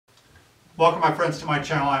Welcome, my friends, to my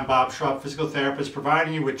channel. I'm Bob Schrupp, physical therapist,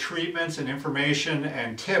 providing you with treatments and information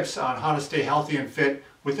and tips on how to stay healthy and fit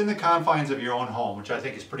within the confines of your own home, which I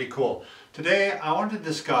think is pretty cool. Today, I wanted to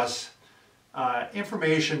discuss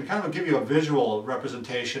information, kind of give you a visual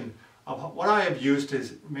representation of what I have used to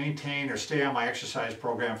maintain or stay on my exercise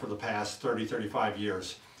program for the past 35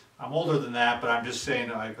 years. I'm older than that, but I'm just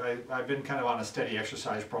saying I've been kind of on a steady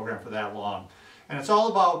exercise program for that long. And it's all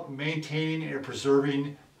about maintaining and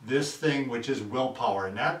preserving this thing, which is willpower.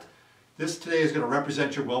 And this today is going to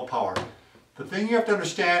represent your willpower. The thing you have to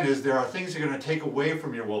understand is there are things that are going to take away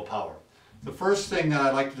from your willpower. The first thing that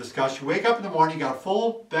I'd like to discuss, you wake up in the morning, you got a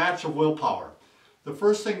full batch of willpower. The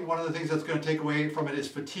first thing, one of the things that's going to take away from it is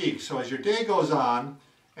fatigue. So as your day goes on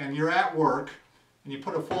and you're at work and you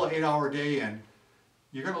put a full 8-hour day in,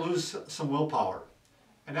 you're going to lose some willpower.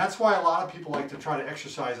 And that's why a lot of people like to try to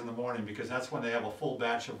exercise in the morning, because that's when they have a full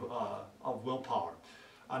batch of willpower.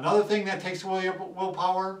 Another thing that takes away your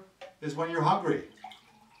willpower is when you're hungry.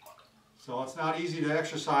 So it's not easy to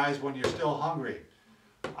exercise when you're still hungry.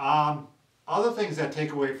 Other things that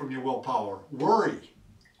take away from your willpower: worry.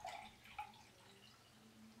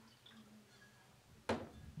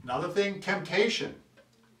 Another thing, temptation.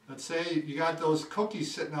 Let's say you got those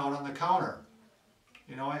cookies sitting out on the counter,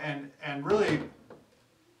 you know, and really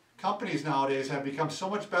companies nowadays have become so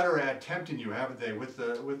much better at tempting you, haven't they, with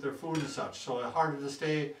their food and such. So it's harder to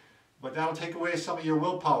stay, but that'll take away some of your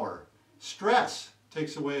willpower. Stress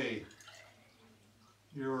takes away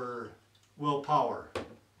your willpower.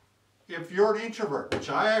 If you're an introvert,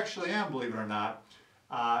 which I actually am, believe it or not,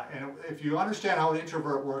 and if you understand how an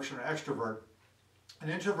introvert works or an extrovert,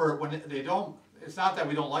 when they don't, it's not that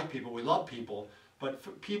we don't like people, we love people,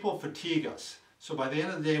 but people fatigue us. So by the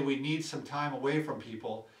end of the day, we need some time away from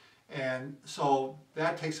people. And so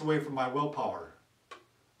that takes away from my willpower.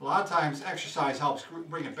 A lot of times exercise helps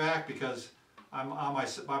bring it back because I'm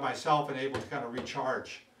by myself and able to kind of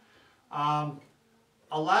recharge. A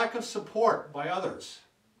lack of support by others.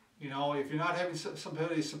 You know, if you're not having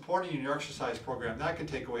somebody supporting you in your exercise program, that can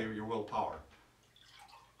take away your willpower.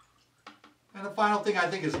 And the final thing I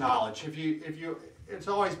think is knowledge. It's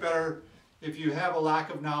always better if you have a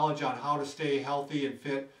lack of knowledge on how to stay healthy and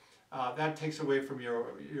fit. That takes away from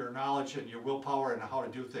your knowledge and your willpower and how to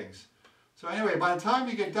do things. So anyway, by the time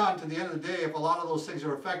you get done to the end of the day, if a lot of those things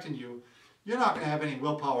are affecting you, you're not going to have any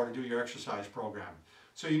willpower to do your exercise program.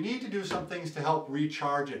 So you need to do some things to help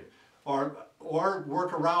recharge it or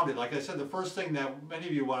work around it. Like I said, the first thing that many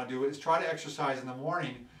of you want to do is try to exercise in the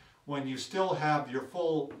morning when you still have your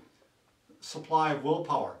full supply of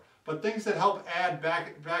willpower. But things that help add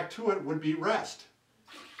back to it would be rest.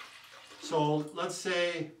 So let's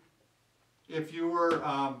say if you were,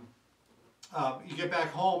 you get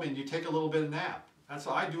back home and you take a little bit of nap.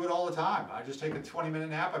 I do it all the time. I just take a 20-minute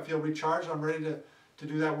nap. I feel recharged. I'm ready to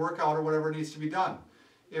do that workout or whatever needs to be done.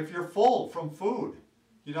 If you're full from food,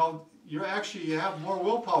 you know, you have more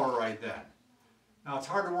willpower right then. Now it's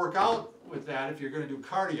hard to work out with that if you're going to do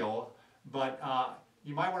cardio, but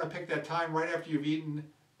you might want to pick that time right after you've eaten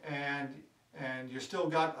and you're still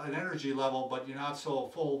got an energy level, but you're not so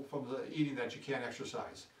full from the eating that you can't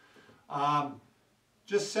exercise.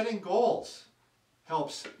 Just setting goals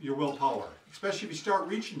helps your willpower, especially if you start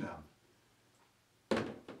reaching them.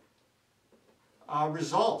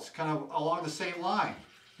 Results, kind of along the same line.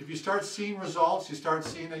 If you start seeing results, you start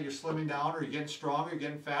seeing that you're slimming down or you're getting stronger, you're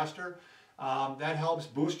getting faster, that helps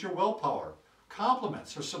boost your willpower.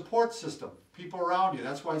 Compliments or support system, people around you.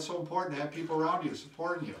 That's why it's so important to have people around you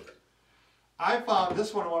supporting you. I found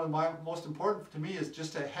this one of my most important to me is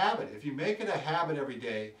just a habit. If you make it a habit every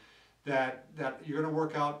day that you're going to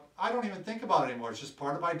work out, I don't even think about it anymore. It's just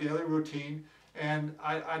part of my daily routine, and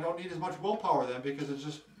I don't need as much willpower then because it's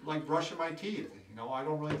just like brushing my teeth. You know, I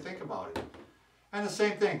don't really think about it. And the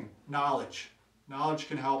same thing, knowledge. Knowledge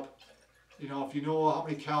can help. You know, if you know how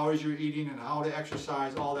many calories you're eating and how to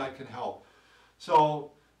exercise, all that can help.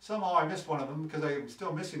 So somehow I missed one of them because I'm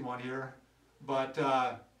still missing one here. But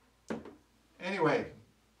anyway,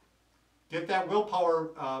 get that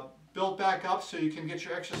willpower built back up so you can get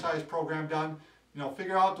your exercise program done. You know,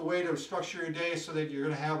 figure out the way to structure your day so that you're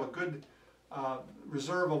going to have a good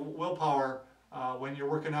reserve of willpower when you're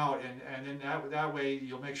working out, and then that way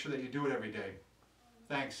you'll make sure that you do it every day.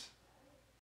 Thanks.